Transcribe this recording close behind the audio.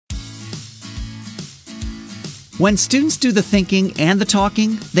When students do the thinking and the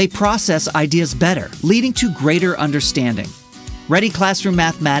talking, they process ideas better, leading to greater understanding. Ready Classroom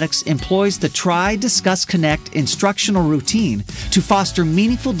Mathematics employs the Try, Discuss, Connect instructional routine to foster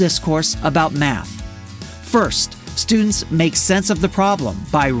meaningful discourse about math. First, students make sense of the problem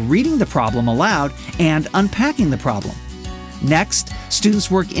by reading the problem aloud and unpacking the problem. Next, students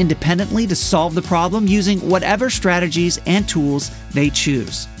work independently to solve the problem using whatever strategies and tools they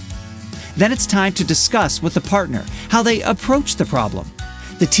choose. Then it's time to discuss with the partner how they approach the problem.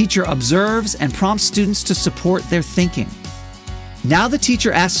 The teacher observes and prompts students to support their thinking. Now the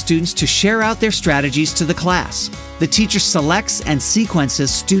teacher asks students to share out their strategies to the class. The teacher selects and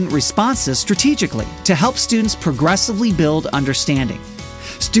sequences student responses strategically to help students progressively build understanding.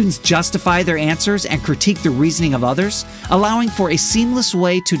 Students justify their answers and critique the reasoning of others, allowing for a seamless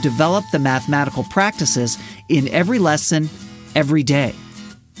way to develop the mathematical practices in every lesson, every day.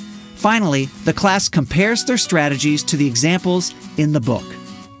 Finally, the class compares their strategies to the examples in the book.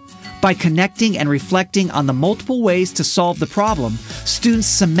 By connecting and reflecting on the multiple ways to solve the problem, students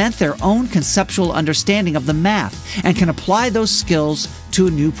cement their own conceptual understanding of the math and can apply those skills to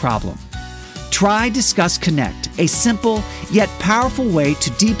a new problem. Try, Discuss, Connect, a simple yet powerful way to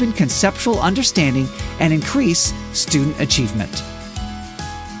deepen conceptual understanding and increase student achievement.